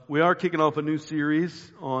We are kicking off a new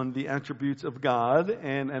series on the attributes of God,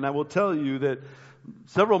 and I will tell you that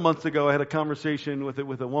several months ago I had a conversation with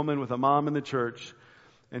a woman, with a mom in the church,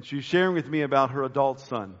 and she's sharing with me about her adult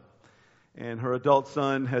son. And her adult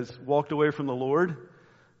son has walked away from the Lord.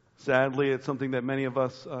 Sadly, it's something that many of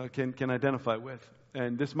us can identify with.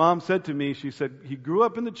 And this mom said to me, she said, he grew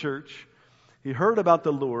up in the church, he heard about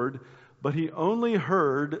the Lord, but he only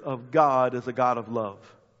heard of God as a God of love.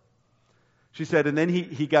 She said, and then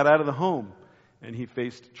he got out of the home and he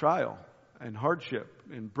faced trial and hardship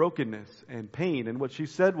and brokenness and pain. And what she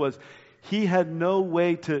said was he had no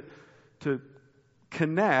way to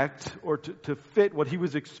connect or to fit what he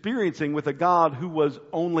was experiencing with a God who was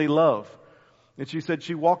only love. And she said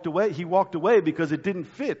he walked away because it didn't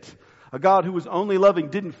fit. A God who was only loving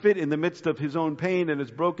didn't fit in the midst of his own pain and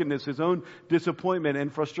his brokenness, his own disappointment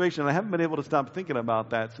and frustration. I haven't been able to stop thinking about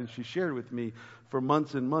that since she shared with me for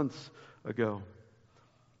months and months ago.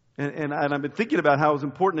 And I've been thinking about how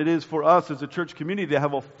important it is for us as a church community to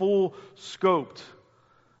have a full scoped,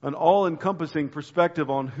 an all-encompassing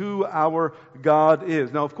perspective on who our God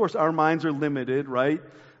is. Now, of course, our minds are limited, right?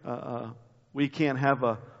 We can't have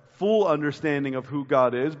a full understanding of who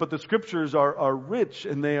God is, but the Scriptures are rich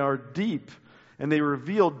and they are deep, and they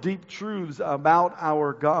reveal deep truths about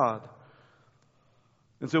our God.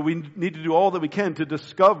 And so we need to do all that we can to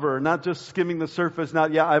discover, not just skimming the surface,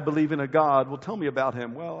 I believe in a God. Well, tell me about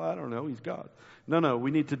Him. Well, I don't know, He's God. No,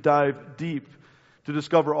 we need to dive deep to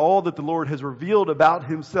discover all that the Lord has revealed about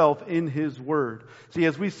Himself in His Word. See,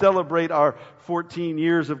 as we celebrate our 14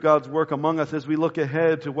 years of God's work among us, as we look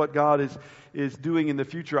ahead to what God is doing in the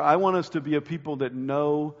future, I want us to be a people that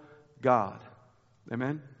know God.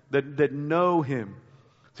 Amen? That know Him.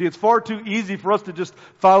 See, it's far too easy for us to just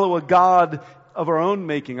follow a God of our own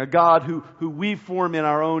making, a God who we form in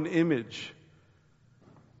our own image.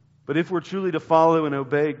 But if we're truly to follow and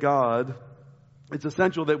obey God, it's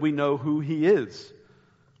essential that we know who He is.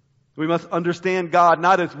 We must understand God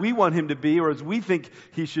not as we want Him to be or as we think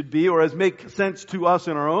He should be or as make sense to us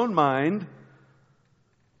in our own mind,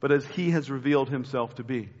 but as He has revealed Himself to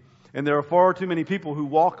be. And there are far too many people who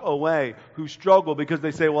walk away, who struggle because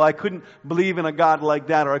they say, well, I couldn't believe in a God like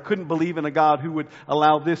that, or I couldn't believe in a God who would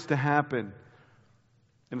allow this to happen.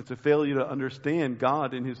 And it's a failure to understand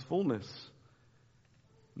God in His fullness.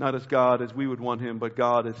 Not as God as we would want Him, but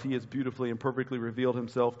God as He has beautifully and perfectly revealed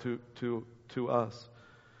Himself to us.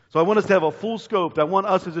 So I want us to have a full scope. I want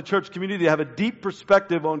us as a church community to have a deep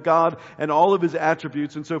perspective on God and all of His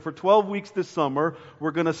attributes. And so for 12 weeks this summer,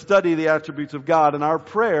 we're going to study the attributes of God. And our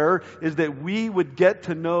prayer is that we would get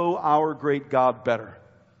to know our great God better.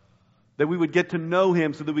 That we would get to know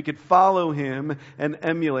Him so that we could follow Him and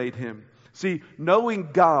emulate Him. See,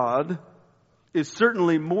 knowing God is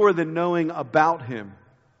certainly more than knowing about Him.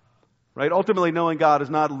 Right? Ultimately, knowing God is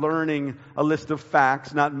not learning a list of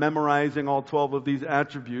facts, not memorizing all 12 of these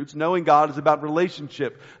attributes. Knowing God is about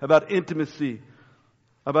relationship, about intimacy,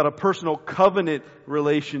 about a personal covenant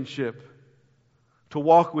relationship, to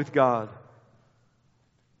walk with God.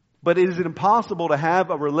 But it is impossible to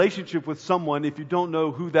have a relationship with someone if you don't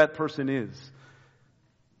know who that person is.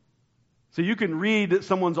 So you can read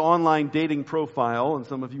someone's online dating profile, and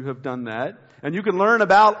some of you have done that, and you can learn a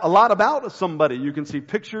lot about somebody. You can see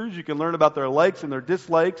pictures, you can learn about their likes and their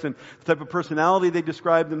dislikes and the type of personality they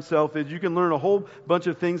describe themselves as. You can learn a whole bunch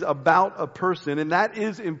of things about a person, and that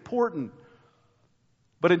is important.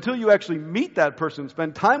 But until you actually meet that person,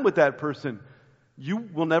 spend time with that person, you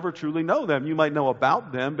will never truly know them. You might know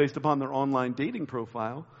about them based upon their online dating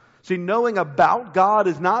profile. See, knowing about God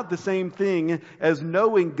is not the same thing as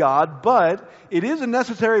knowing God, but it is a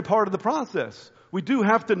necessary part of the process. We do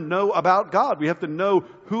have to know about God. We have to know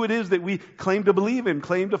who it is that we claim to believe in,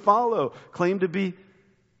 claim to follow, claim to be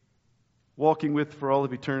walking with for all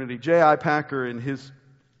of eternity. J.I. Packer, in his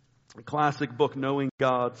classic book, Knowing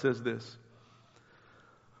God, says this: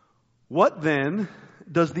 what then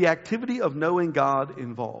does the activity of knowing God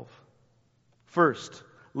involve? First,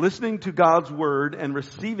 listening to God's Word and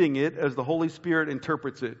receiving it as the Holy Spirit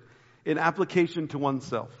interprets it in application to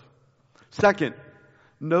oneself. Second,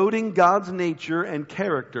 noting God's nature and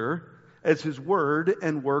character as His Word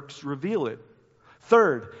and works reveal it.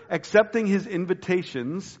 Third, accepting His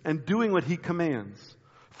invitations and doing what He commands.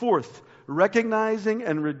 Fourth, recognizing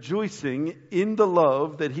and rejoicing in the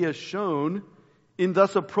love that He has shown in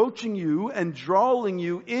thus approaching you and drawing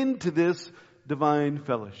you into this divine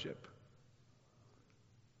fellowship.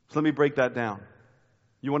 So let me break that down.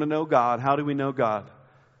 You want to know God? How do we know God?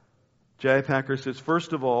 J.I. Packer says,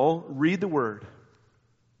 first of all, read the Word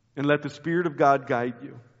and let the Spirit of God guide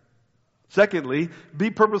you. Secondly, be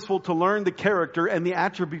purposeful to learn the character and the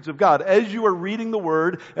attributes of God. As you are reading the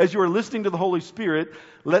Word, as you are listening to the Holy Spirit,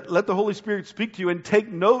 let the Holy Spirit speak to you and take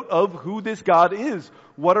note of who this God is.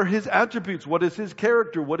 What are His attributes? What is His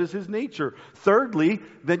character? What is His nature? Thirdly,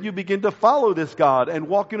 then you begin to follow this God and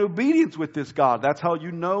walk in obedience with this God. That's how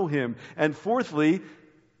you know Him. And fourthly,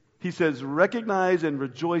 he says, recognize and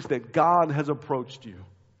rejoice that God has approached you.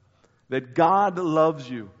 That God loves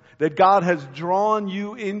you. That God has drawn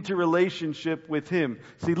you into relationship with Him.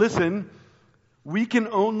 See, listen, we can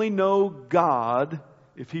only know God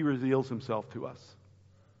if He reveals Himself to us.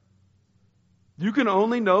 You can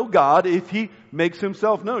only know God if He makes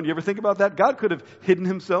Himself known. You ever think about that? God could have hidden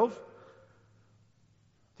Himself.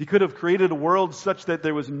 He could have created a world such that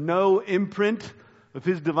there was no imprint of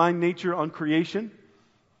His divine nature on creation.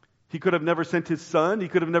 He could have never sent His Son. He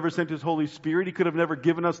could have never sent His Holy Spirit. He could have never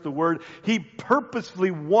given us the Word. He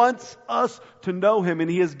purposefully wants us to know Him, and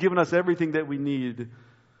He has given us everything that we need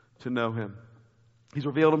to know Him. He's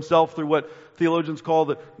revealed Himself through what theologians call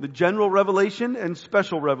the general revelation and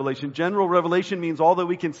special revelation. General revelation means all that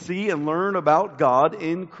we can see and learn about God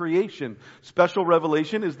in creation. Special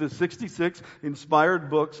revelation is the 66 inspired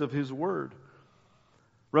books of His Word.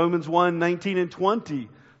 Romans 1:19 and 20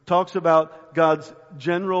 talks about God's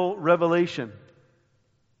general revelation.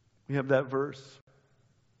 We have that verse.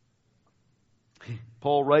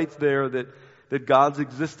 Paul writes there that God's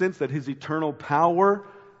existence, that His eternal power,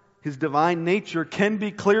 His divine nature can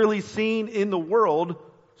be clearly seen in the world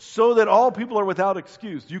so that all people are without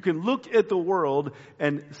excuse. You can look at the world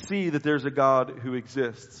and see that there's a God who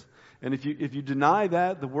exists. And if you deny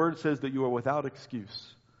that, the Word says that you are without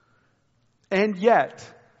excuse. And yet,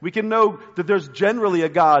 we can know that there's generally a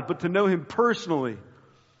God, but to know Him personally,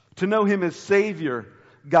 to know Him as Savior,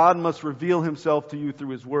 God must reveal Himself to you through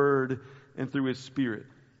His Word and through His Spirit.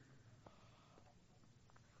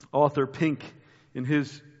 Author Pink, in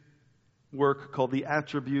his work called The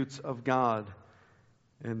Attributes of God,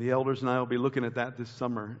 and the elders and I will be looking at that this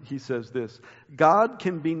summer, he says this: God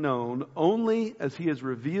can be known only as He is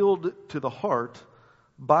revealed to the heart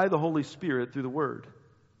by the Holy Spirit through the Word.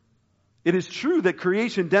 It is true that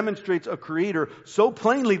creation demonstrates a Creator so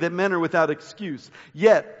plainly that men are without excuse.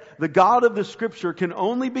 Yet, the God of the Scripture can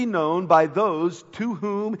only be known by those to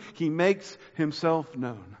whom He makes Himself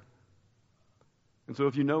known. And so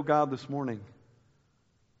if you know God this morning,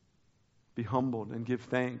 be humbled and give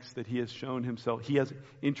thanks that He has shown Himself. He has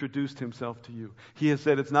introduced Himself to you. He has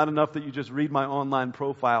said, it's not enough that you just read my online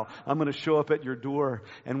profile. I'm going to show up at your door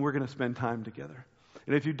and we're going to spend time together.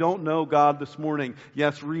 And if you don't know God this morning,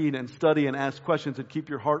 yes, read and study and ask questions and keep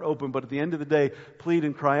your heart open. But at the end of the day, plead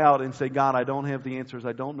and cry out and say, God, I don't have the answers.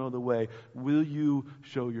 I don't know the way. Will you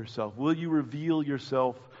show yourself? Will you reveal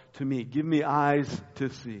yourself to me? Give me eyes to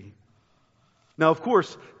see. Now, of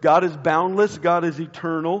course, God is boundless. God is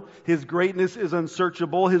eternal. His greatness is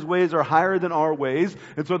unsearchable. His ways are higher than our ways.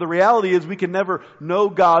 And so the reality is we can never know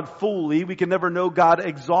God fully. We can never know God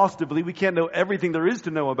exhaustively. We can't know everything there is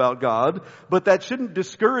to know about God. But that shouldn't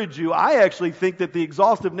discourage you. I actually think that the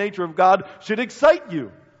exhaustive nature of God should excite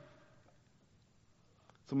you.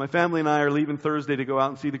 So my family and I are leaving Thursday to go out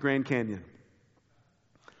and see the Grand Canyon.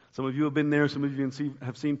 Some of you have been there. Some of you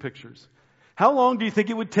have seen pictures. How long do you think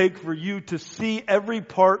it would take for you to see every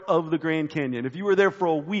part of the Grand Canyon? If you were there for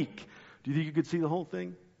a week, do you think you could see the whole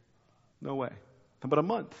thing? No way. How about a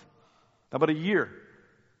month? How about a year?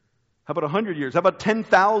 How about 100 years? How about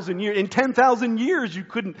 10,000 years? In 10,000 years, you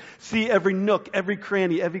couldn't see every nook, every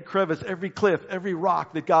cranny, every crevice, every cliff, every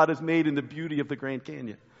rock that God has made in the beauty of the Grand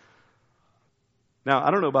Canyon. Now,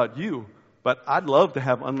 I don't know about you, but I'd love to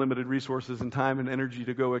have unlimited resources and time and energy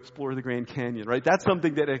to go explore the Grand Canyon, right? That's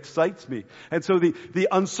something that excites me. And so the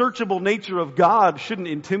unsearchable nature of God shouldn't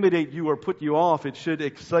intimidate you or put you off. It should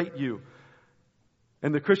excite you.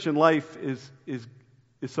 And the Christian life is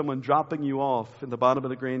someone dropping you off in the bottom of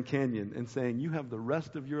the Grand Canyon and saying, you have the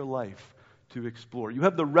rest of your life to explore. You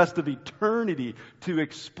have the rest of eternity to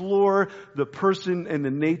explore the person and the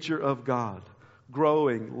nature of God.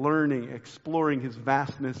 Growing, learning, exploring His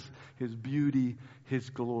vastness, His beauty, His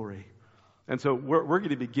glory. And so we're going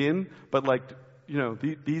to begin, but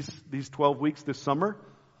these 12 weeks this summer,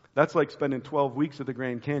 that's like spending 12 weeks at the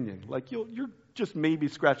Grand Canyon. Like you're just maybe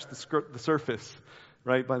scratch the surface,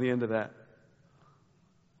 right, by the end of that.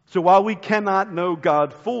 So while we cannot know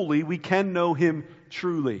God fully, we can know Him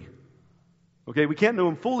truly. Okay, we can't know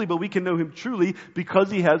Him fully, but we can know Him truly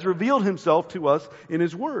because He has revealed Himself to us in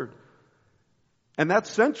His Word. And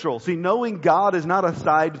that's central. See, knowing God is not a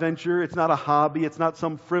side venture. It's not a hobby. It's not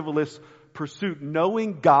some frivolous pursuit.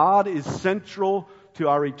 Knowing God is central to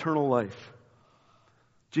our eternal life.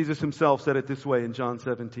 Jesus Himself said it this way in John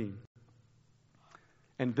 17.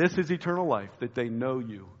 And this is eternal life, that they know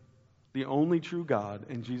you, the only true God,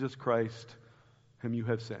 and Jesus Christ, whom you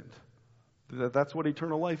have sent. That's what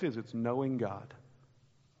eternal life is. It's knowing God.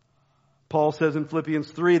 Paul says in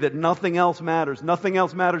Philippians 3 that nothing else matters. Nothing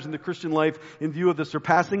else matters in the Christian life in view of the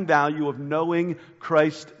surpassing value of knowing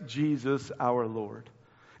Christ Jesus our Lord.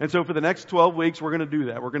 And so for the next 12 weeks, we're going to do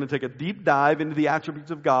that. We're going to take a deep dive into the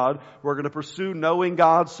attributes of God. We're going to pursue knowing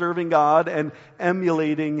God, serving God, and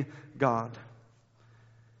emulating God.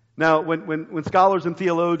 Now, when scholars and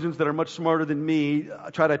theologians that are much smarter than me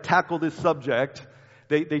try to tackle this subject,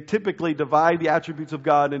 they typically divide the attributes of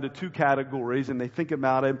God into two categories, and they think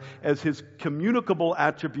about Him as His communicable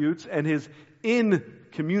attributes and His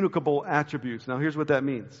incommunicable attributes. Now, here's what that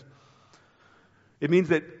means. It means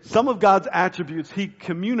that some of God's attributes He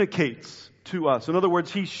communicates to us. In other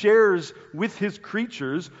words, He shares with His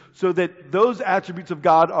creatures so that those attributes of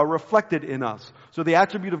God are reflected in us. So the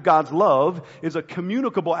attribute of God's love is a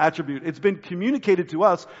communicable attribute. It's been communicated to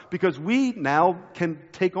us because we now can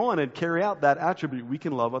take on and carry out that attribute. We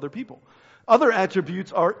can love other people. Other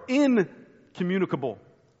attributes are incommunicable.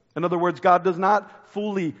 In other words, God does not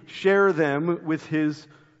fully share them with His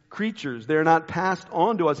creatures. They're not passed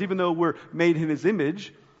on to us, even though we're made in His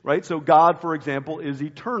image, right? So God, for example, is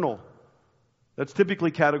eternal. That's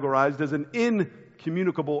typically categorized as an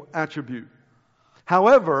incommunicable attribute.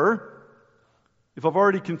 However, if I've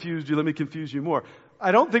already confused you, let me confuse you more.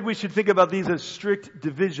 I don't think we should think about these as strict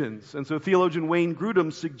divisions. And so theologian Wayne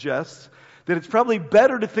Grudem suggests that it's probably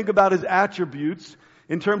better to think about His attributes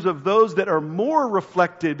in terms of those that are more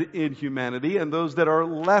reflected in humanity and those that are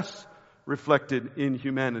less reflected in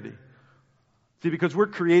humanity. See, because we're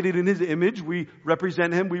created in His image, we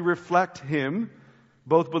represent Him, we reflect Him.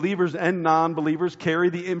 Both believers and non-believers carry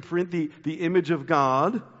the imprint, the image of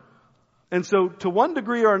God. And so, to one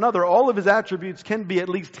degree or another, all of His attributes can be at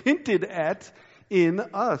least hinted at in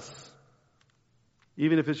us,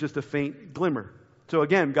 even if it's just a faint glimmer. So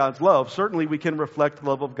again, God's love. Certainly we can reflect the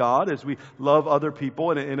love of God as we love other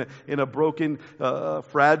people in a broken,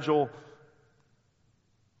 fragile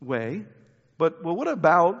way. But what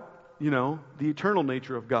about, the eternal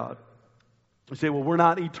nature of God? You say, well, we're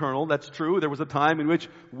not eternal. That's true. There was a time in which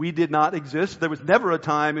we did not exist. There was never a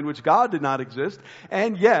time in which God did not exist.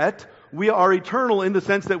 And yet, we are eternal in the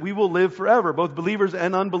sense that we will live forever. Both believers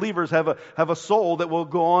and unbelievers have a soul that will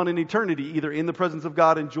go on in eternity, either in the presence of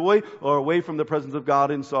God in joy or away from the presence of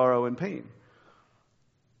God in sorrow and pain.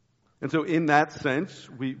 And so in that sense,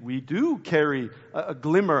 we do carry a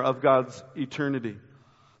glimmer of God's eternity.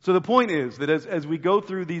 So the point is that as we go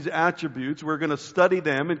through these attributes, we're going to study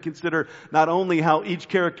them and consider not only how each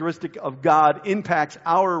characteristic of God impacts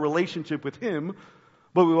our relationship with Him,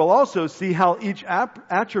 but we will also see how each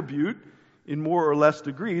attribute, in more or less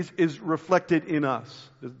degrees, is reflected in us.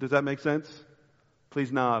 Does that make sense?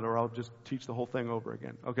 Please nod, or I'll just teach the whole thing over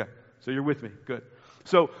again. Okay, so you're with me. Good.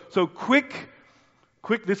 So quick.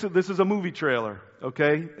 This is a movie trailer,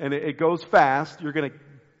 okay, and it goes fast. You're going to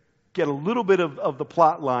get a little bit of the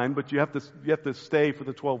plot line, but you have to stay for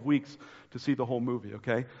the 12 weeks to see the whole movie,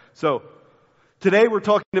 okay? So, today we're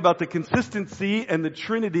talking about the consistency and the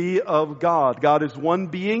Trinity of God. God is one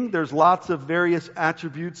being. There's lots of various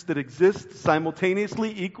attributes that exist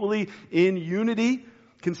simultaneously, equally in unity,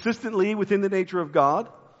 consistently within the nature of God.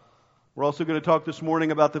 We're also going to talk this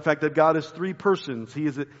morning about the fact that God is three persons. He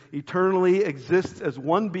eternally exists as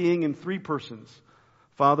one being in three persons: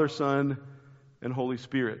 Father, Son, and Holy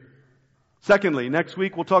Spirit. Secondly, next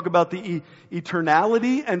week we'll talk about the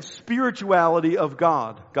eternality and spirituality of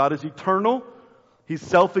God. God is eternal. He's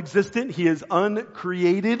self-existent. He is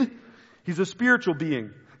uncreated. He's a spiritual being.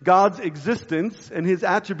 God's existence and His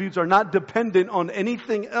attributes are not dependent on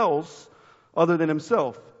anything else other than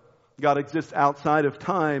Himself. God exists outside of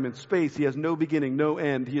time and space. He has no beginning, no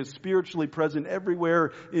end. He is spiritually present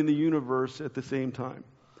everywhere in the universe at the same time.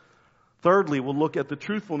 Thirdly, we'll look at the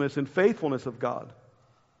truthfulness and faithfulness of God.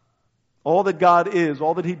 All that God is,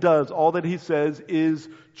 all that He does, all that He says is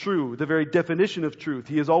true. The very definition of truth.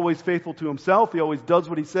 He is always faithful to Himself. He always does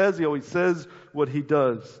what He says. He always says what He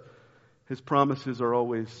does. His promises are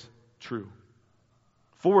always true.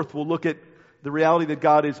 Fourth, we'll look at the reality that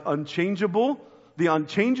God is unchangeable, the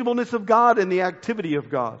unchangeableness of God, and the activity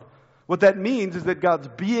of God. What that means is that God's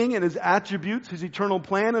being and His attributes, His eternal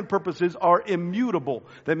plan and purposes are immutable.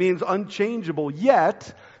 That means unchangeable,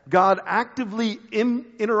 yet God actively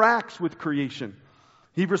interacts with creation.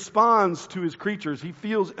 He responds to His creatures. He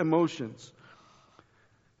feels emotions.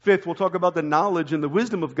 Fifth, we'll talk about the knowledge and the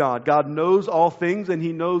wisdom of God. God knows all things and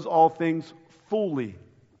He knows all things fully.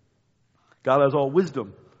 God has all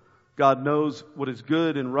wisdom. God knows what is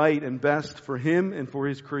good and right and best for Him and for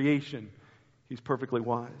His creation. He's perfectly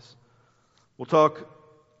wise. We'll talk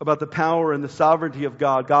about the power and the sovereignty of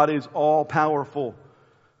God. God is all-powerful.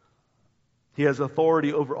 He has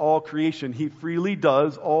authority over all creation. He freely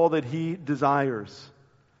does all that He desires.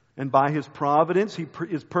 And by His providence, He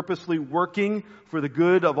is purposely working for the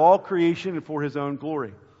good of all creation and for His own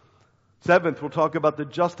glory. Seventh, we'll talk about the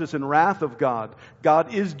justice and wrath of God.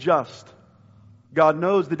 God is just. God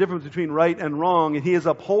knows the difference between right and wrong, and He is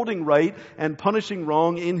upholding right and punishing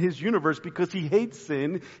wrong in His universe because He hates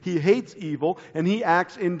sin, He hates evil, and He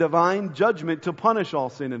acts in divine judgment to punish all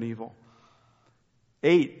sin and evil.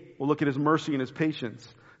 8, we'll look at His mercy and His patience.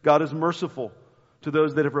 God is merciful to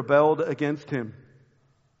those that have rebelled against Him.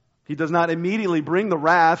 He does not immediately bring the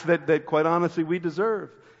wrath that quite honestly we deserve.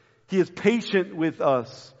 He is patient with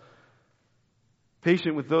us,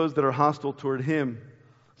 patient with those that are hostile toward Him,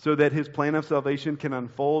 so that His plan of salvation can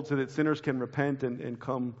unfold, so that sinners can repent and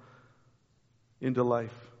come into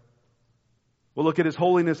life. We'll look at His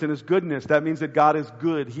holiness and His goodness. That means that God is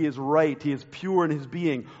good. He is right. He is pure in His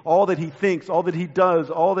being. All that He thinks, all that He does,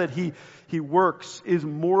 all that He works is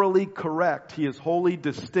morally correct. He is holy,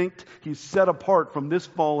 distinct. He's set apart from this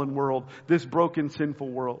fallen world, this broken, sinful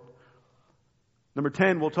world. Number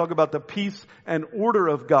 10, we'll talk about the peace and order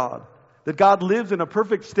of God. That God lives in a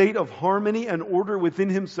perfect state of harmony and order within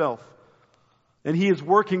Himself. And He is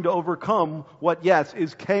working to overcome what, yes,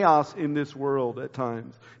 is chaos in this world at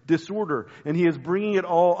times. Disorder. And He is bringing it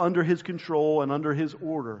all under His control and under His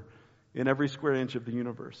order in every square inch of the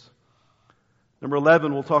universe. Number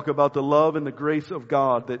 11, we'll talk about the love and the grace of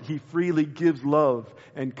God. That He freely gives love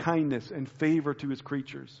and kindness and favor to His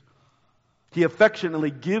creatures. He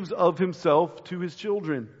affectionately gives of Himself to His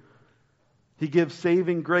children. He gives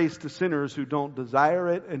saving grace to sinners who don't desire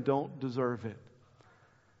it and don't deserve it.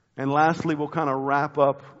 And lastly, we'll kind of wrap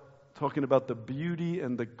up talking about the beauty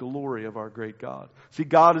and the glory of our great God. See,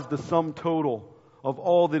 God is the sum total of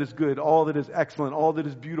all that is good, all that is excellent, all that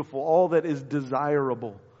is beautiful, all that is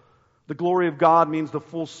desirable. The glory of God means the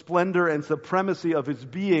full splendor and supremacy of His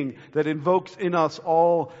being that invokes in us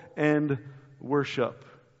awe and worship.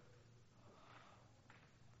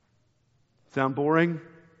 Sound boring?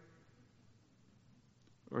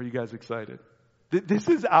 Or are you guys excited? This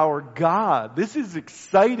is our God. This is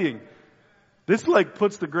exciting. This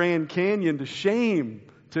puts the Grand Canyon to shame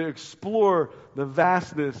to explore the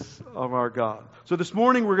vastness of our God. So this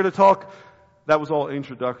morning we're going to talk, that was all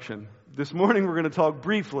introduction. This morning we're going to talk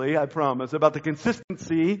briefly, I promise, about the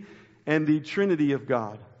consistency and the Trinity of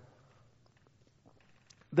God.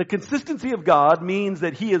 The consistency of God means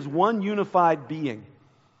that He is one unified being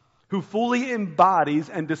who fully embodies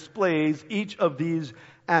and displays each of these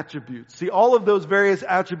attributes. See, all of those various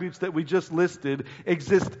attributes that we just listed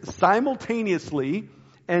exist simultaneously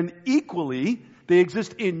and equally. They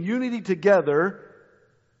exist in unity together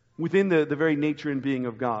within the very nature and being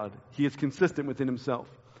of God. He is consistent within Himself.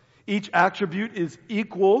 Each attribute is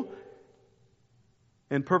equal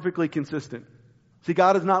and perfectly consistent. See,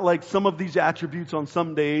 God is not like some of these attributes on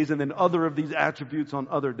some days and then other of these attributes on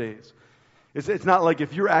other days. It's not like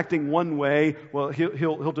if you're acting one way, well,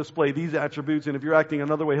 he'll display these attributes, and if you're acting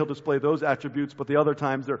another way, He'll display those attributes, but the other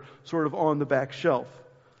times they're sort of on the back shelf.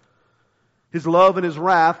 His love and His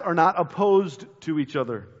wrath are not opposed to each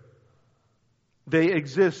other. They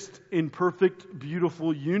exist in perfect,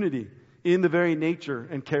 beautiful unity in the very nature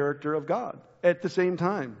and character of God at the same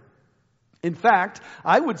time. In fact,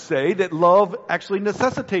 I would say that love actually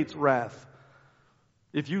necessitates wrath.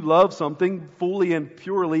 If you love something fully and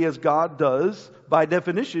purely as God does, by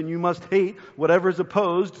definition, you must hate whatever is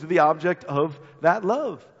opposed to the object of that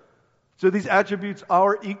love. So these attributes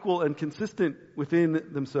are equal and consistent within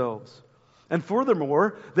themselves. And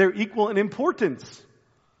furthermore, they're equal in importance.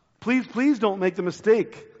 Please don't make the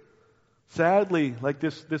mistake. Sadly, like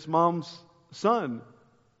this mom's son,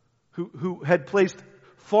 who had placed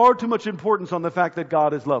far too much importance on the fact that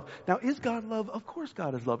God is love. Now, is God love? Of course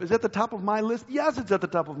God is love. Is it at the top of my list? Yes, it's at the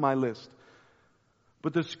top of my list.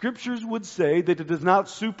 But the Scriptures would say that it does not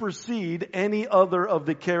supersede any other of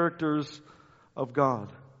the characters of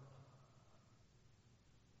God.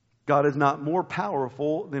 God is not more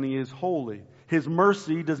powerful than He is holy. His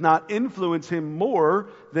mercy does not influence Him more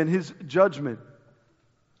than His judgment.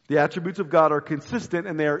 The attributes of God are consistent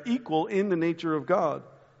and they are equal in the nature of God.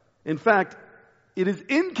 In fact, it is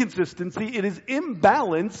inconsistency, it is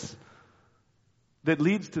imbalance that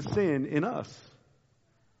leads to sin in us.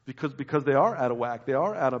 Because they are out of whack, they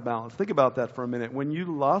are out of balance. Think about that for a minute. When you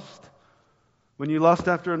lust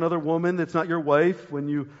after another woman that's not your wife, when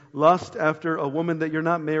you lust after a woman that you're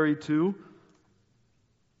not married to,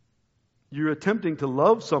 you're attempting to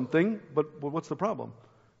love something, but what's the problem?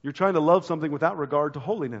 You're trying to love something without regard to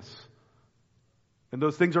holiness. And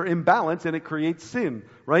those things are imbalanced and it creates sin,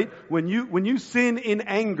 right? When you sin in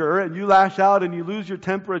anger and you lash out and you lose your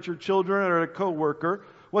temper at your children or a coworker,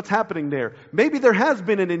 what's happening there? Maybe there has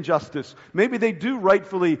been an injustice. Maybe they do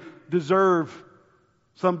rightfully deserve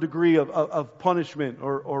some degree of punishment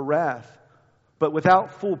or wrath. But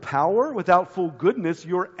without full power, without full goodness,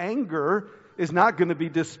 your anger is not going to be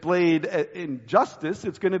displayed in justice.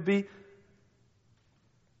 It's going to be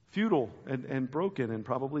futile and broken and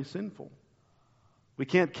probably sinful. We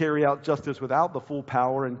can't carry out justice without the full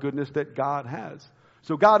power and goodness that God has.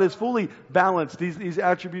 So God is fully balanced. These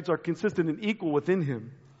attributes are consistent and equal within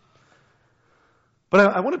Him.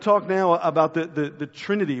 But I want to talk now about the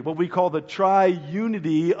Trinity, what we call the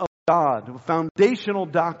triunity of God, a foundational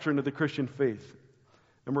doctrine of the Christian faith.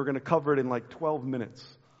 And we're going to cover it in like 12 minutes.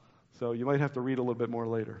 So you might have to read a little bit more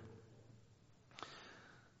later.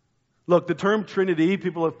 Look, the term Trinity,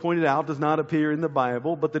 people have pointed out, does not appear in the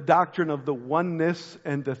Bible, but the doctrine of the oneness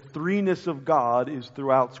and the threeness of God is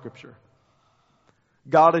throughout Scripture.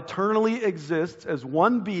 God eternally exists as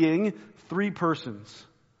one being, three persons.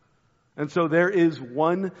 And so there is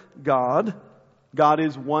one God. God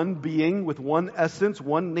is one being with one essence,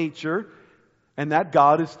 one nature, and that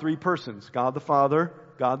God is three persons. God the Father,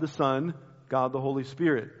 God the Son, God the Holy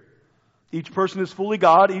Spirit. Each person is fully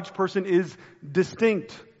God. Each person is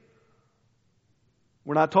distinct.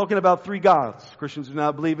 We're not talking about three gods. Christians do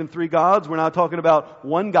not believe in three gods. We're not talking about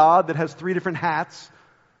one God that has three different hats,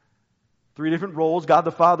 three different roles. God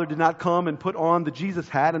the Father did not come and put on the Jesus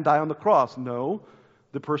hat and die on the cross. No,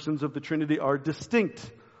 the persons of the Trinity are distinct.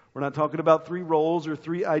 We're not talking about three roles or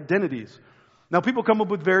three identities. Now, people come up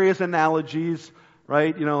with various analogies,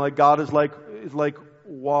 right? You know, like God is like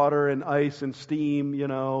water and ice and steam. You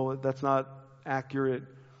know, that's not accurate.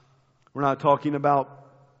 We're not talking about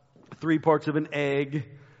three parts of an egg.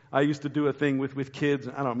 I used to do a thing with kids.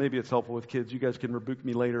 I don't know, maybe it's helpful with kids. You guys can rebuke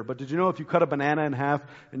me later. But did you know if you cut a banana in half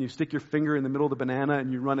and you stick your finger in the middle of the banana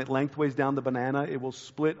and you run it lengthways down the banana, it will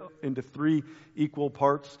split into three equal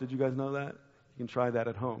parts? Did you guys know that? You can try that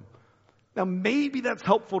at home. Now maybe that's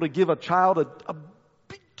helpful to give a child a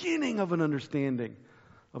beginning of an understanding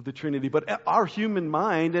of the Trinity. But our human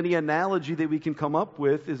mind, any analogy that we can come up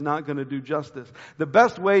with is not going to do justice. The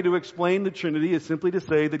best way to explain the Trinity is simply to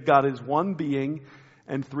say that God is one being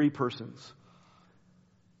and three persons.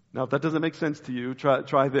 Now, if that doesn't make sense to you,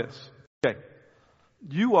 try this. Okay.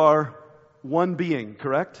 You are one being,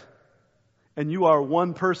 correct? And you are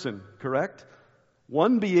one person, correct?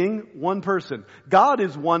 One being, one person. God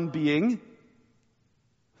is one being,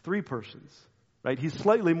 three persons, right? He's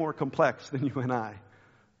slightly more complex than you and I.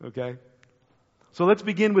 Okay? So let's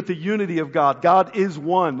begin with the unity of God. God is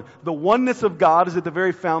one. The oneness of God is at the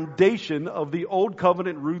very foundation of the old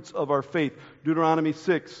covenant roots of our faith. Deuteronomy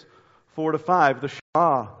 6, 4-5, the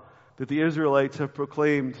Shema that the Israelites have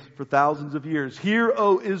proclaimed for thousands of years. Hear,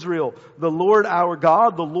 O Israel, the Lord our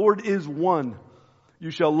God, the Lord is one. You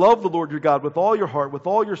shall love the Lord your God with all your heart, with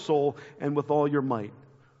all your soul, and with all your might.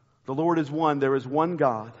 The Lord is one. There is one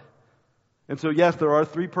God. And so, yes, there are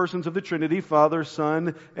three persons of the Trinity, Father,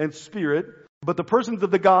 Son, and Spirit. But the persons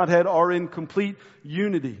of the Godhead are in complete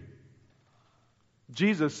unity.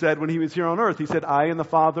 Jesus said when He was here on earth, He said, I and the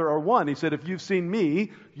Father are one. He said, if you've seen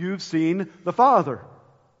me, you've seen the Father.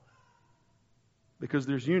 Because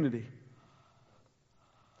there's unity.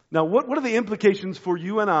 Now, what are the implications for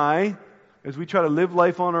you and I as we try to live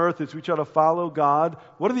life on earth, as we try to follow God?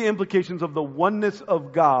 What are the implications of the oneness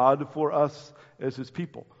of God for us as His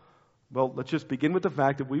people? Well, let's just begin with the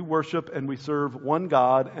fact that we worship and we serve one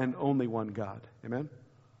God and only one God. Amen?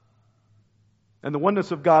 And the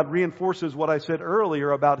oneness of God reinforces what I said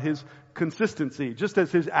earlier about His consistency. Just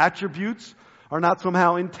as His attributes are not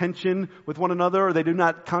somehow in tension with one another, or they do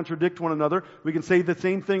not contradict one another, we can say the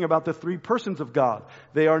same thing about the three persons of God.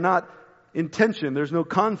 They are not in tension. There's no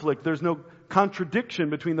conflict. There's no contradiction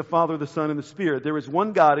between the Father, the Son, and the Spirit. There is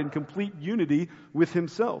one God in complete unity with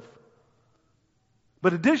Himself.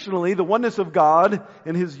 But additionally, the oneness of God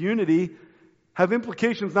and His unity have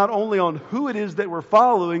implications not only on who it is that we're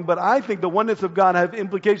following, but I think the oneness of God have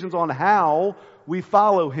implications on how we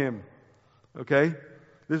follow Him. Okay?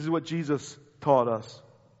 This is what Jesus taught us.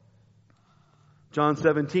 John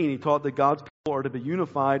 17, He taught that God's people are to be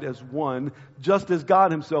unified as one, just as God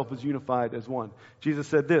Himself is unified as one. Jesus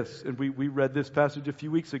said this, and we read this passage a few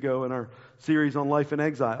weeks ago in our series on life in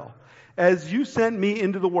exile. As you sent me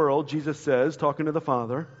into the world, Jesus says, talking to the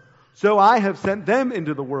Father, so I have sent them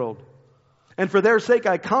into the world. And for their sake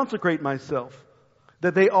I consecrate myself,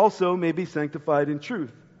 that they also may be sanctified in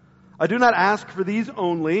truth. I do not ask for these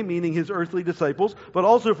only, meaning His earthly disciples, but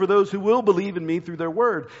also for those who will believe in me through their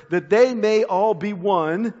word, that they may all be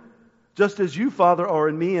one, just as you, Father, are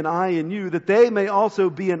in me and I in you, that they may also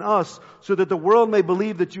be in us, so that the world may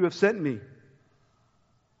believe that you have sent me.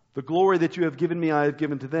 The glory that you have given me, I have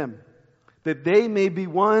given to them, that they may be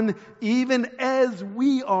one, even as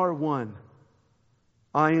we are one.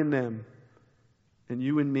 I in them, and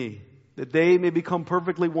you in me, that they may become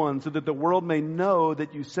perfectly one, so that the world may know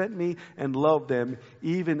that you sent me and loved them,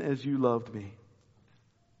 even as you loved me.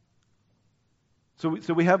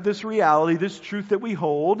 So we have this reality, this truth that we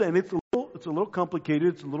hold, and it's a little complicated,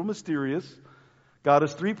 it's a little mysterious. God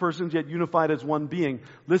is three persons, yet unified as one being.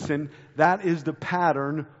 Listen, that is the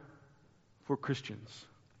pattern for Christians.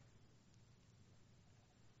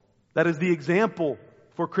 That is the example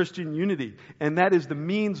for Christian unity. And that is the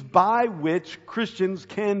means by which Christians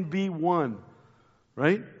can be one.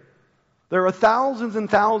 Right? There are thousands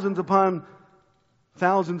and thousands upon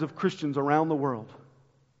thousands of Christians around the world.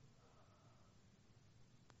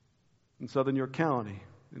 In Southern York County,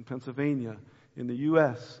 in Pennsylvania, in the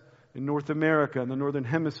U.S., in North America, in the Northern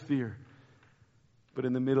Hemisphere, but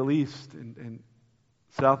in the Middle East, and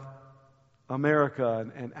South America,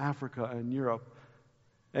 and Africa, and Europe.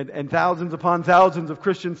 And thousands upon thousands of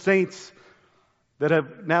Christian saints that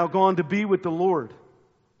have now gone to be with the Lord.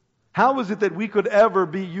 How is it that we could ever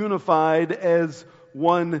be unified as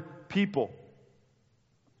one people?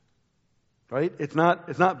 Right? It's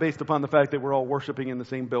not based upon the fact that we're all worshiping in the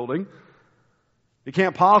same building. It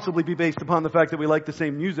can't possibly be based upon the fact that we like the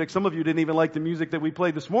same music. Some of you didn't even like the music that we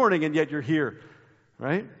played this morning, and yet you're here.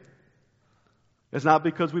 Right? It's not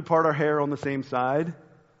because we part our hair on the same side.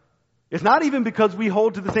 It's not even because we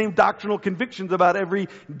hold to the same doctrinal convictions about every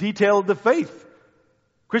detail of the faith.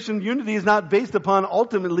 Christian unity is not based upon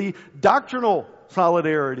ultimately doctrinal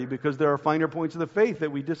solidarity, because there are finer points of the faith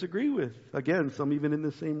that we disagree with. Again, some even in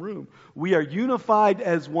the same room. We are unified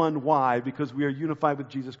as one. Why? Because we are unified with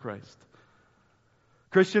Jesus Christ.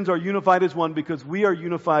 Christians are unified as one because we are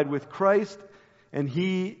unified with Christ, and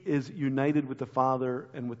He is united with the Father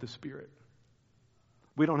and with the Spirit.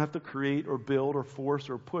 We don't have to create or build or force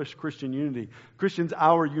or push Christian unity. Christians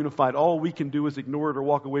are unified. All we can do is ignore it or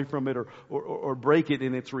walk away from it or break it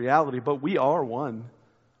in its reality. But we are one.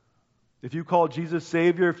 If you call Jesus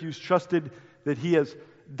Savior, if you've trusted that He has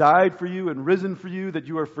died for you and risen for you, that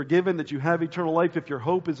you are forgiven, that you have eternal life, if your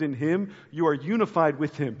hope is in Him, you are unified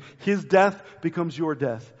with Him. His death becomes your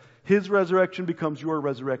death. His resurrection becomes your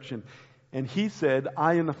resurrection. And He said,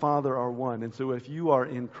 I and the Father are one. And so if you are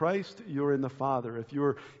in Christ, you're in the Father. If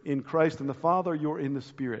you're in Christ and the Father, you're in the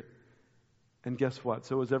Spirit. And guess what?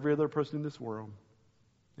 So is every other person in this world,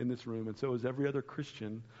 in this room. And so is every other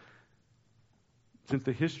Christian since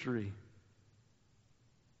the history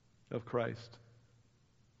of Christ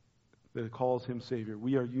that calls Him Savior.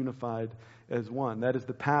 We are unified as one. That is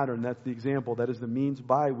the pattern. That's the example. That is the means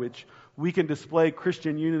by which we can display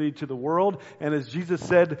Christian unity to the world. And as Jesus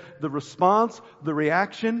said, the response, the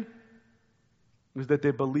reaction, is that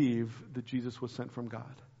they believe that Jesus was sent from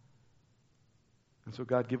God. And so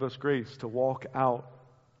God, give us grace to walk out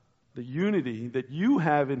the unity that you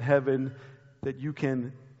have in heaven that you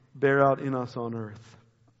can bear out in us on earth.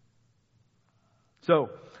 So,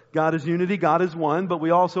 God is unity, God is one, but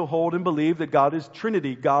we also hold and believe that God is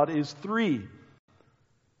Trinity, God is three.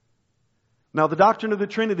 Now, the doctrine of the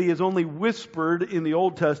Trinity is only whispered in the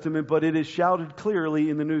Old Testament, but it is shouted clearly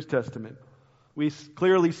in the New Testament. We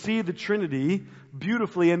clearly see the Trinity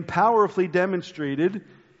beautifully and powerfully demonstrated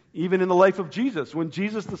even in the life of Jesus. When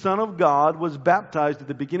Jesus, the Son of God, was baptized at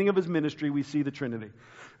the beginning of His ministry, we see the Trinity.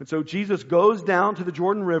 And so Jesus goes down to the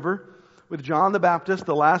Jordan River with John the Baptist,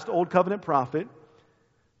 the last Old Covenant prophet,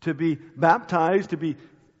 to be baptized, to be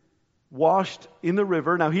washed in the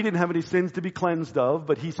river. Now, he didn't have any sins to be cleansed of,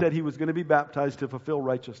 but he said he was going to be baptized to fulfill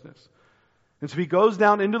righteousness. And so he goes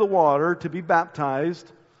down into the water to be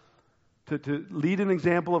baptized, to lead an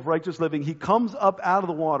example of righteous living. He comes up out of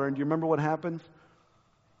the water, and do you remember what happens?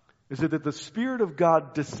 Is it that the Spirit of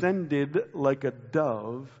God descended like a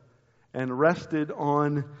dove and rested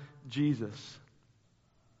on Jesus.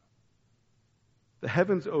 The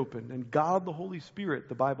heavens opened, and God, the Holy Spirit,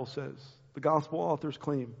 the Bible says, the gospel authors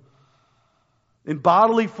claim, in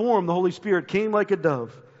bodily form, the Holy Spirit came like a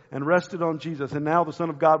dove and rested on Jesus. And now the Son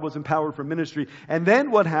of God was empowered for ministry. And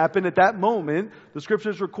then what happened at that moment, the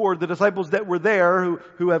Scriptures record, the disciples that were there,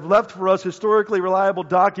 who have left for us historically reliable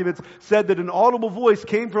documents, said that an audible voice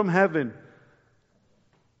came from heaven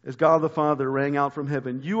as God the Father rang out from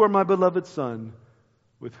heaven, "You are my beloved Son,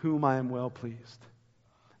 with whom I am well pleased."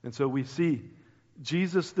 And so we see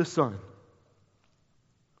Jesus the Son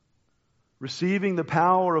receiving the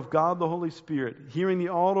power of God the Holy Spirit, hearing the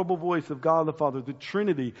audible voice of God the Father, the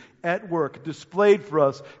Trinity at work, displayed for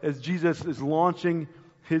us as Jesus is launching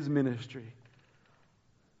His ministry.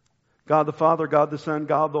 God the Father, God the Son,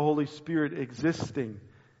 God the Holy Spirit existing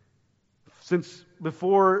since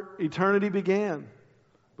before eternity began,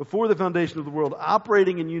 before the foundation of the world,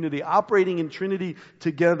 operating in unity, operating in Trinity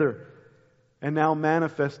together, and now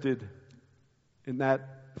manifested in that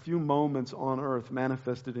few moments on earth,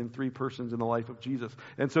 manifested in three persons in the life of Jesus.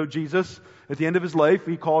 And so Jesus, at the end of His life,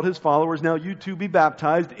 He called His followers, now you too be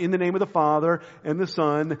baptized in the name of the Father and the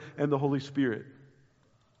Son and the Holy Spirit.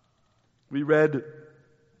 We read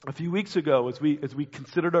a few weeks ago, as we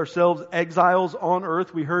considered ourselves exiles on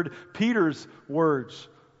earth, we heard Peter's words,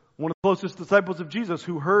 one of the closest disciples of Jesus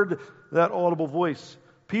who heard that audible voice.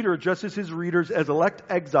 Peter addresses his readers as elect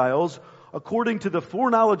exiles according to the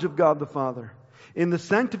foreknowledge of God the Father, in the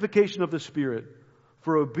sanctification of the Spirit,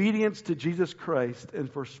 for obedience to Jesus Christ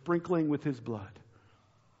and for sprinkling with His blood.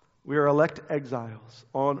 We are elect exiles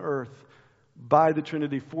on earth by the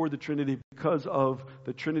Trinity, for the Trinity, because of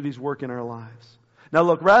the Trinity's work in our lives. Now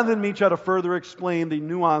look, rather than me try to further explain the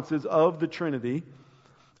nuances of the Trinity,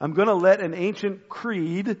 I'm going to let an ancient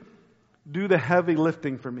creed do the heavy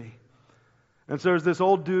lifting for me. And so there's this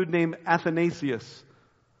old dude named Athanasius,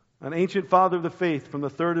 an ancient father of the faith from the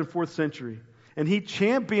 3rd and 4th century. And he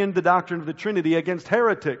championed the doctrine of the Trinity against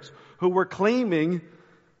heretics who were claiming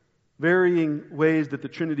varying ways that the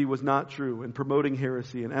Trinity was not true and promoting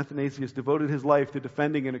heresy. And Athanasius devoted his life to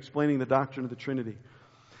defending and explaining the doctrine of the Trinity.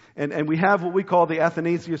 And we have what we call the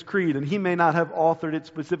Athanasius Creed, and he may not have authored it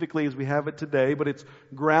specifically as we have it today, but it's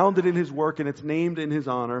grounded in his work and it's named in his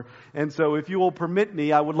honor. And so if you will permit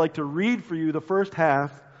me, I would like to read for you the first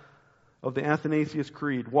half of the Athanasius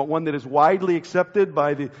Creed, one that is widely accepted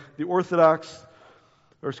by the Orthodox,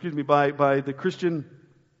 by the Christian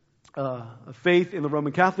faith in the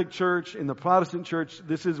Roman Catholic Church, in the Protestant Church.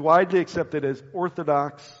 This is widely accepted as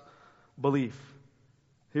Orthodox belief.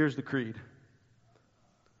 Here's the creed.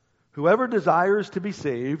 Whoever desires to be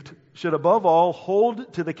saved should above all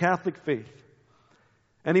hold to the Catholic faith.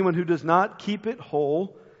 Anyone who does not keep it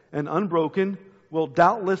whole and unbroken will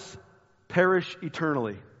doubtless perish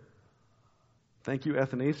eternally. Thank you,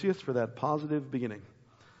 Athanasius, for that positive beginning.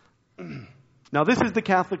 Now, this is the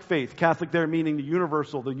Catholic faith. Catholic there meaning the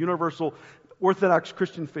universal Orthodox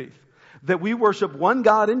Christian faith. That we worship one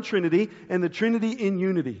God in Trinity and the Trinity in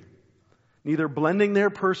unity, neither blending their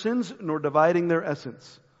persons nor dividing their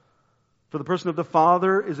essence. For the person of the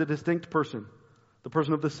Father is a distinct person. The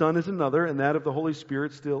person of the Son is another, and that of the Holy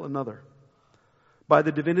Spirit still another. By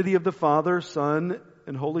the divinity of the Father, Son,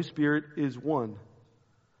 and Holy Spirit is one.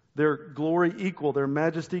 Their glory equal, their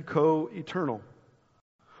majesty co-eternal.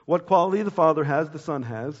 What quality the Father has, the Son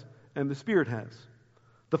has, and the Spirit has.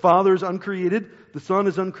 The Father is uncreated, the Son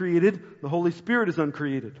is uncreated, the Holy Spirit is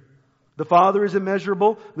uncreated. The Father is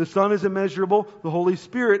immeasurable, the Son is immeasurable, the Holy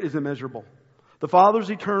Spirit is immeasurable. The Father is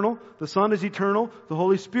eternal, the Son is eternal, the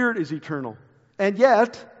Holy Spirit is eternal. And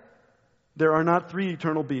yet, there are not three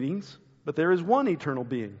eternal beings, but there is one eternal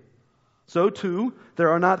being. So too, there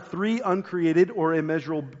are not three uncreated or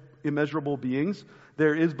immeasurable beings.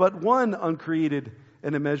 There is but one uncreated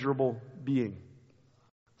and immeasurable being.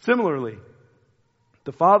 Similarly,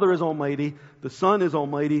 the Father is almighty, the Son is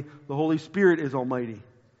almighty, the Holy Spirit is almighty.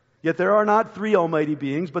 Yet there are not three almighty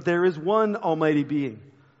beings, but there is one almighty being.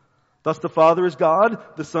 Thus the Father is God,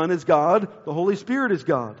 the Son is God, the Holy Spirit is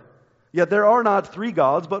God. Yet there are not three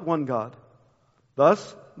gods, but one God.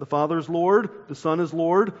 Thus, the Father is Lord, the Son is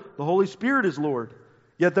Lord, the Holy Spirit is Lord.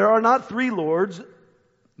 Yet there are not three Lords,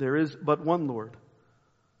 there is but one Lord.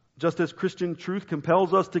 Just as Christian truth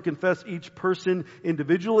compels us to confess each person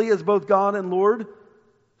individually as both God and Lord,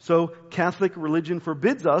 so Catholic religion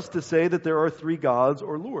forbids us to say that there are three gods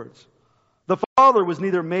or lords. The Father was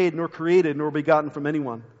neither made nor created nor begotten from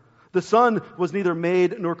anyone. The Son was neither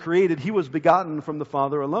made nor created. He was begotten from the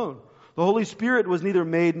Father alone. The Holy Spirit was neither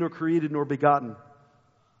made nor created nor begotten.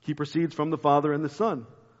 He proceeds from the Father and the Son.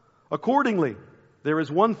 Accordingly, there is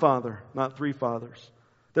one Father, not three fathers.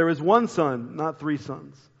 There is one Son, not three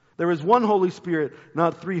sons. There is one Holy Spirit,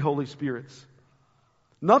 not three Holy Spirits.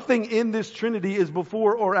 Nothing in this Trinity is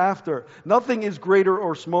before or after. Nothing is greater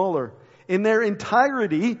or smaller. In their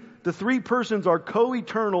entirety, the three persons are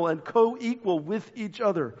co-eternal and co-equal with each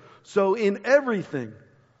other. So in everything,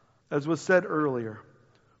 as was said earlier,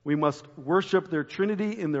 we must worship their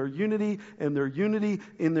Trinity in their unity and their unity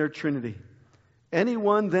in their Trinity.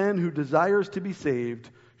 Anyone then who desires to be saved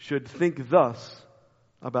should think thus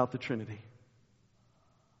about the Trinity.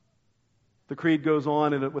 The creed goes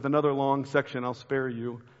on with another long section, I'll spare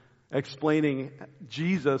you, explaining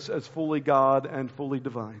Jesus as fully God and fully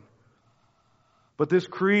divine. But this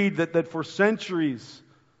creed that for centuries,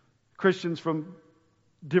 Christians from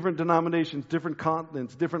Different denominations, different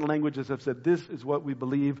continents, different languages have said this is what we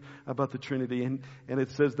believe about the Trinity. And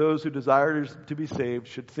it says those who desire to be saved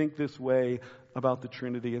should think this way about the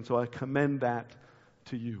Trinity. And so I commend that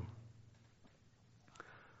to you.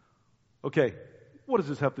 Okay, what does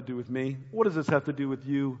this have to do with me? What does this have to do with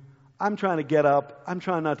you? I'm trying to get up. I'm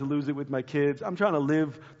trying not to lose it with my kids. I'm trying to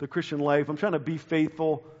live the Christian life. I'm trying to be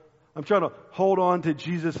faithful. I'm trying to hold on to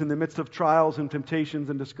Jesus in the midst of trials and temptations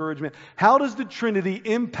and discouragement. How does the Trinity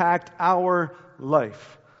impact our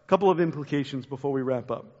life? A couple of implications before we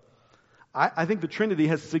wrap up. I think the Trinity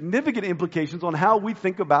has significant implications on how we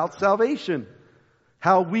think about salvation,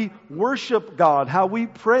 how we worship God, how we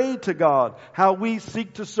pray to God, how we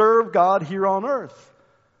seek to serve God here on earth.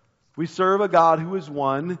 We serve a God who is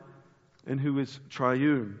one and who is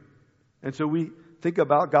triune. And so we think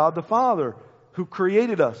about God the Father, who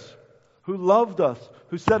created us, who loved us,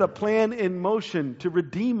 who set a plan in motion to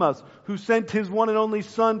redeem us, who sent His one and only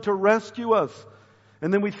Son to rescue us.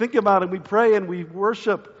 And then we think about and we pray and we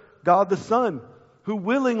worship God the Son, who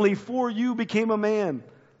willingly for you became a man,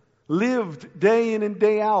 lived day in and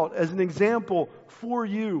day out as an example for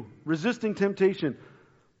you, resisting temptation,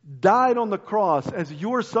 died on the cross as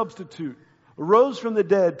your substitute, rose from the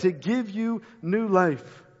dead to give you new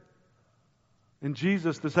life. And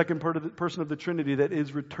Jesus, the second person of the Trinity, that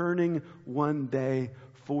is returning one day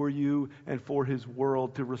for you and for His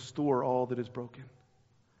world to restore all that is broken.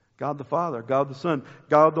 God the Father, God the Son,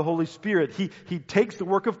 God the Holy Spirit. He takes the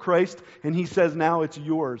work of Christ and He says, now it's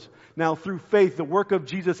yours. Now through faith, the work of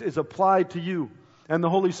Jesus is applied to you. And the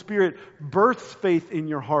Holy Spirit births faith in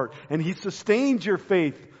your heart. And He sustains your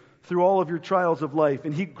faith through all of your trials of life.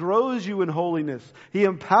 And He grows you in holiness. He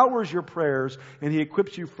empowers your prayers. And He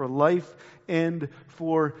equips you for life and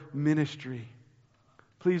for ministry.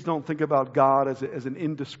 Please don't think about God as an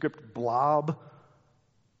indescript blob.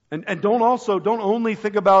 And don't only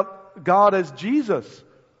think about God as Jesus.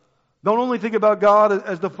 Don't only think about God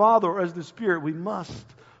as the Father or as the Spirit. We must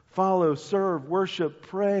follow, serve, worship,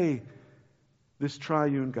 pray this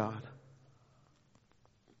triune God.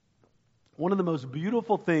 One of the most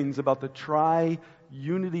beautiful things about the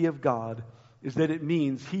tri-unity of God is that it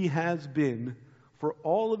means He has been, for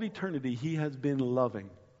all of eternity, He has been loving.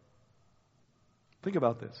 Think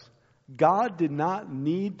about this. God did not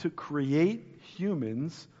need to create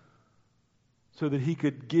humans so that He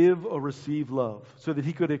could give or receive love, so that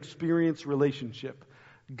He could experience relationship.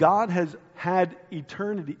 God has had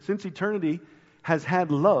eternity, since eternity, has had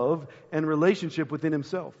love and relationship within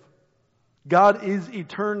Himself. God is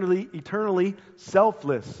eternally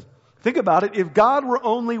selfless. Think about it. If God were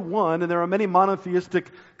only one, and there are many monotheistic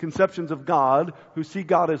conceptions of God who see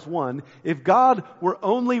God as one, if God were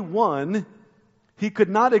only one, He could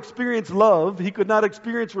not experience love, He could not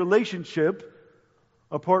experience relationship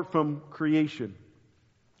apart from creation.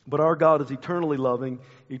 But our God is eternally loving,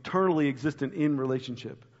 eternally existent in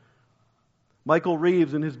relationship. Michael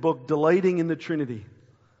Reeves, in his book, Delighting in the Trinity,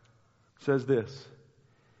 says this: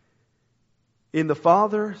 in the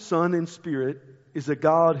Father, Son, and Spirit is a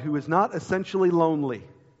God who is not essentially lonely,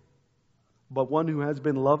 but one who has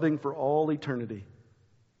been loving for all eternity,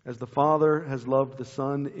 as the Father has loved the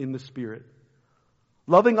Son in the Spirit.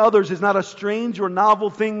 Loving others is not a strange or novel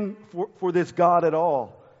thing for this God at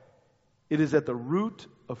all. It is at the root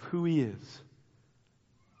of who He is.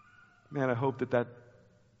 Man, I hope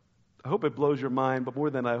it blows your mind, but more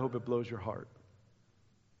than I hope it blows your heart.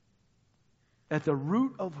 At the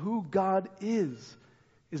root of who God is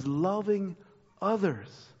loving others.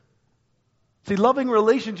 See, loving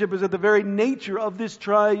relationship is at the very nature of this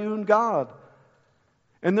triune God.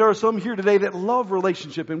 And there are some here today that love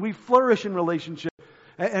relationship, and we flourish in relationship,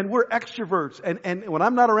 and we're extroverts. And when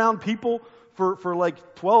I'm not around people for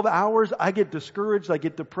like 12 hours, I get discouraged, I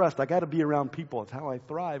get depressed. I got to be around people. It's how I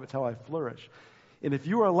thrive. It's how I flourish. And if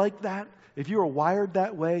you are like that, if you are wired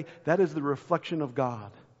that way, that is the reflection of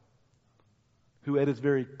God, who at His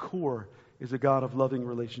very core is a God of loving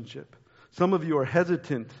relationship. Some of you are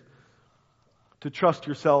hesitant to trust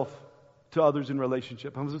yourself to others in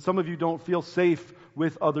relationship. Some of you don't feel safe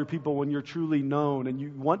with other people when you're truly known, and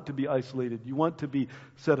you want to be isolated. You want to be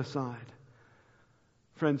set aside.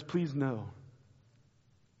 Friends, please know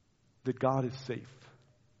that God is safe.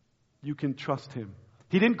 You can trust Him.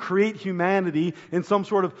 He didn't create humanity in some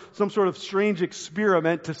sort of strange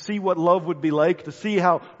experiment to see what love would be like, to see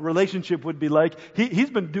how relationship would be like. He's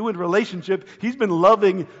been doing relationship. He's been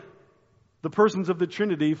loving the persons of the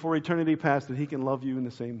Trinity for eternity past, and He can love you in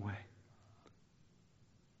the same way.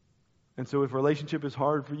 And so if relationship is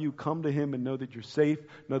hard for you, come to Him and know that you're safe.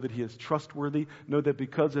 Know that He is trustworthy. Know that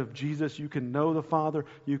because of Jesus, you can know the Father,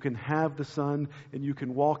 you can have the Son, and you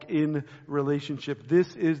can walk in relationship.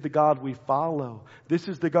 This is the God we follow. This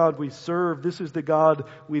is the God we serve. This is the God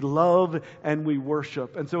we love and we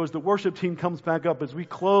worship. And so as the worship team comes back up, as we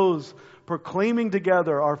close proclaiming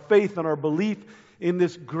together our faith and our belief in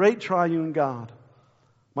this great triune God,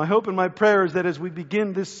 my hope and my prayer is that as we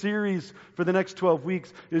begin this series for the next 12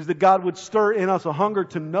 weeks, is that God would stir in us a hunger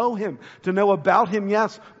to know Him, to know about Him,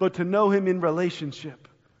 yes, but to know Him in relationship.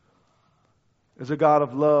 As a God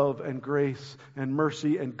of love and grace and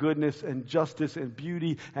mercy and goodness and justice and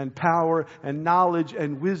beauty and power and knowledge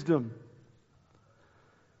and wisdom.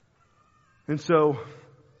 And so,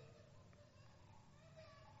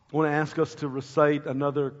 I want to ask us to recite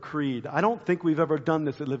another creed. I don't think we've ever done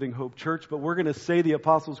this at Living Hope Church, but we're going to say the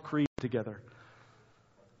Apostles' Creed together.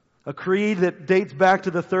 A creed that dates back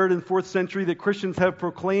to the 3rd and 4th century that Christians have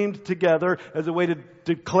proclaimed together as a way to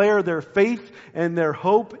declare their faith and their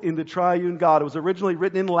hope in the triune God. It was originally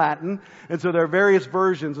written in Latin, and so there are various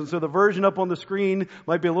versions. And so the version up on the screen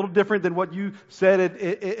might be a little different than what you said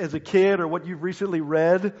as a kid or what you've recently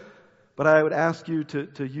read. But I would ask you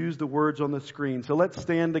to use the words on the screen. So let's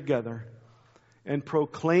stand together and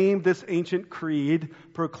proclaim this ancient creed,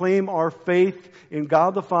 proclaim our faith in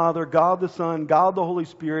God the Father, God the Son, God the Holy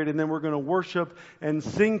Spirit, and then we're going to worship and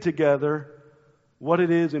sing together what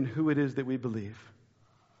it is and who it is that we believe.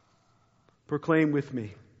 Proclaim with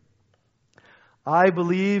me. I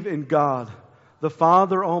believe in God, the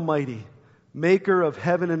Father Almighty, maker of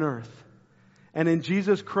heaven and earth, and in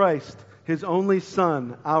Jesus Christ, His only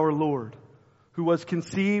Son, our Lord, who was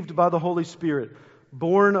conceived by the Holy Spirit,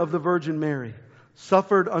 born of the Virgin Mary,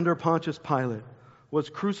 suffered under Pontius Pilate, was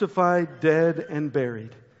crucified, dead, and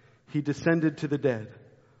buried. He descended to the dead.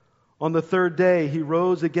 On the 3rd day, He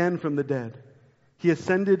rose again from the dead. He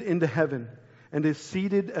ascended into heaven and is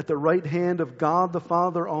seated at the right hand of God the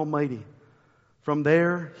Father Almighty. From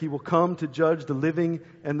there, He will come to judge the living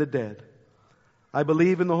and the dead. I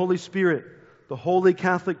believe in the Holy Spirit, the Holy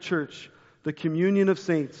Catholic Church, the communion of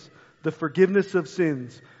saints, the forgiveness of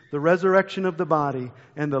sins, the resurrection of the body,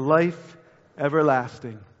 and the life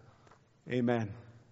everlasting. Amen.